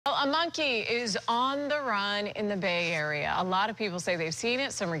Well, a monkey is on the run in the Bay Area. A lot of people say they've seen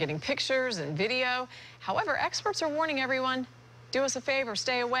it. Some are getting pictures and video. However, experts are warning everyone, do us a favor,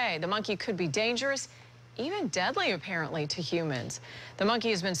 stay away. The monkey could be dangerous, even deadly, apparently, to humans. The monkey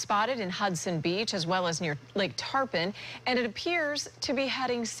has been spotted in Hudson Beach as well as near Lake Tarpon, and it appears to be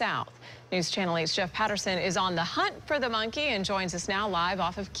heading south. News Channel 8's Jeff Patterson is on the hunt for the monkey and joins us now live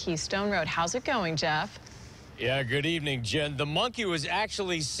off of Keystone Road. How's it going, Jeff? Yeah, good evening, Jen. The monkey was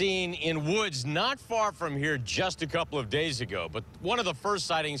actually seen in woods not far from here just a couple of days ago, but one of the first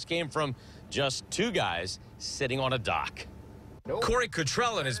sightings came from just two guys sitting on a dock. Corey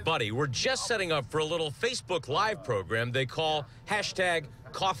Cottrell and his buddy were just setting up for a little Facebook Live program they call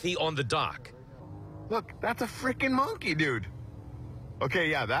 #CoffeeOnTheDock. Look, that's a freaking monkey, dude. Okay,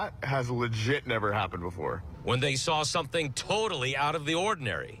 yeah, that has legit never happened before. When they saw something totally out of the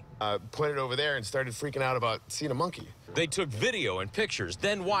ordinary. Pointed over there and started freaking out about seeing a monkey. They took video and pictures,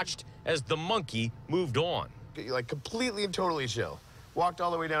 then watched as the monkey moved on. Like completely and totally chill. Walked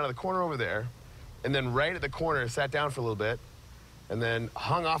all the way down to the corner over there, and then right at the corner, sat down for a little bit, and then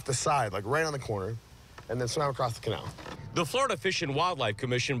hung off the side, like right on the corner, and then swam across the canal. The Florida Fish and Wildlife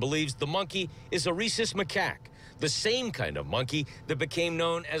Commission believes the monkey is a rhesus macaque, the same kind of monkey that became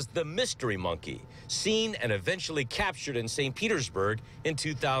known as the mystery monkey, seen and eventually captured in St. Petersburg in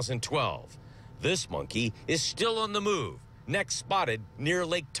 2012. This monkey is still on the move, next spotted near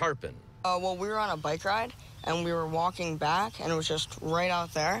Lake Tarpon. Well, we were on a bike ride, and we were walking back, and it was just right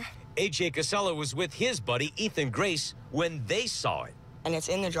out there. A.J. Casella was with his buddy Ethan Grace when they saw it. And it's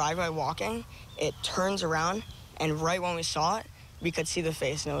in the driveway walking. It turns around, and right when we saw it, we could see the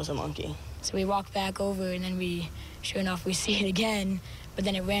face, and it was a monkey. So we walked back over, and then sure enough, we see it again, but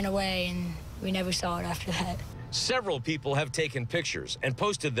then it ran away, and we never saw it after that. Several people have taken pictures and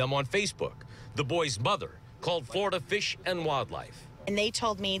posted them on Facebook. The boy's mother called Florida Fish and Wildlife. And they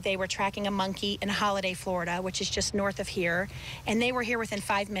told me they were tracking a monkey in Holiday, Florida, which is just north of here. And they were here within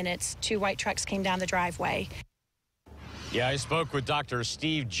 5 minutes. 2 white trucks came down the driveway. Yeah, I spoke with Dr.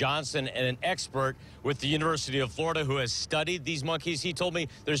 Steve Johnson, and an expert with the University of Florida who has studied these monkeys. He told me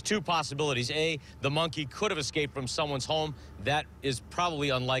there's two possibilities. A, the monkey could have escaped from someone's home. That is probably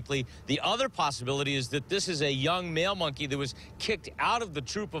unlikely. The other possibility is that this is a young male monkey that was kicked out of the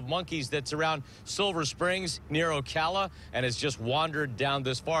troop of monkeys that's around Silver Springs near Ocala and has just wandered down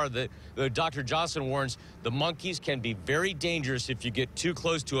this far. Dr. Johnson warns the monkeys can be very dangerous if you get too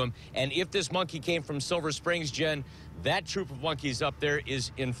close to them. And if this monkey came from Silver Springs, Jen, that troop of monkeys up there is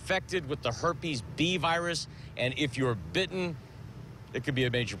infected with the herpes B virus, and if you're bitten, it could be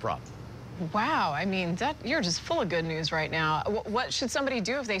a major problem. Wow, I mean, you're just full of good news right now. What should somebody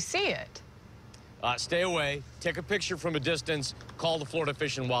do if they see it? Stay away, take a picture from a distance, call the Florida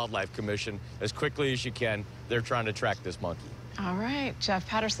Fish and Wildlife Commission as quickly as you can. They're trying to track this monkey. All right, Jeff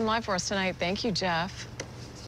Patterson live for us tonight. Thank you, Jeff.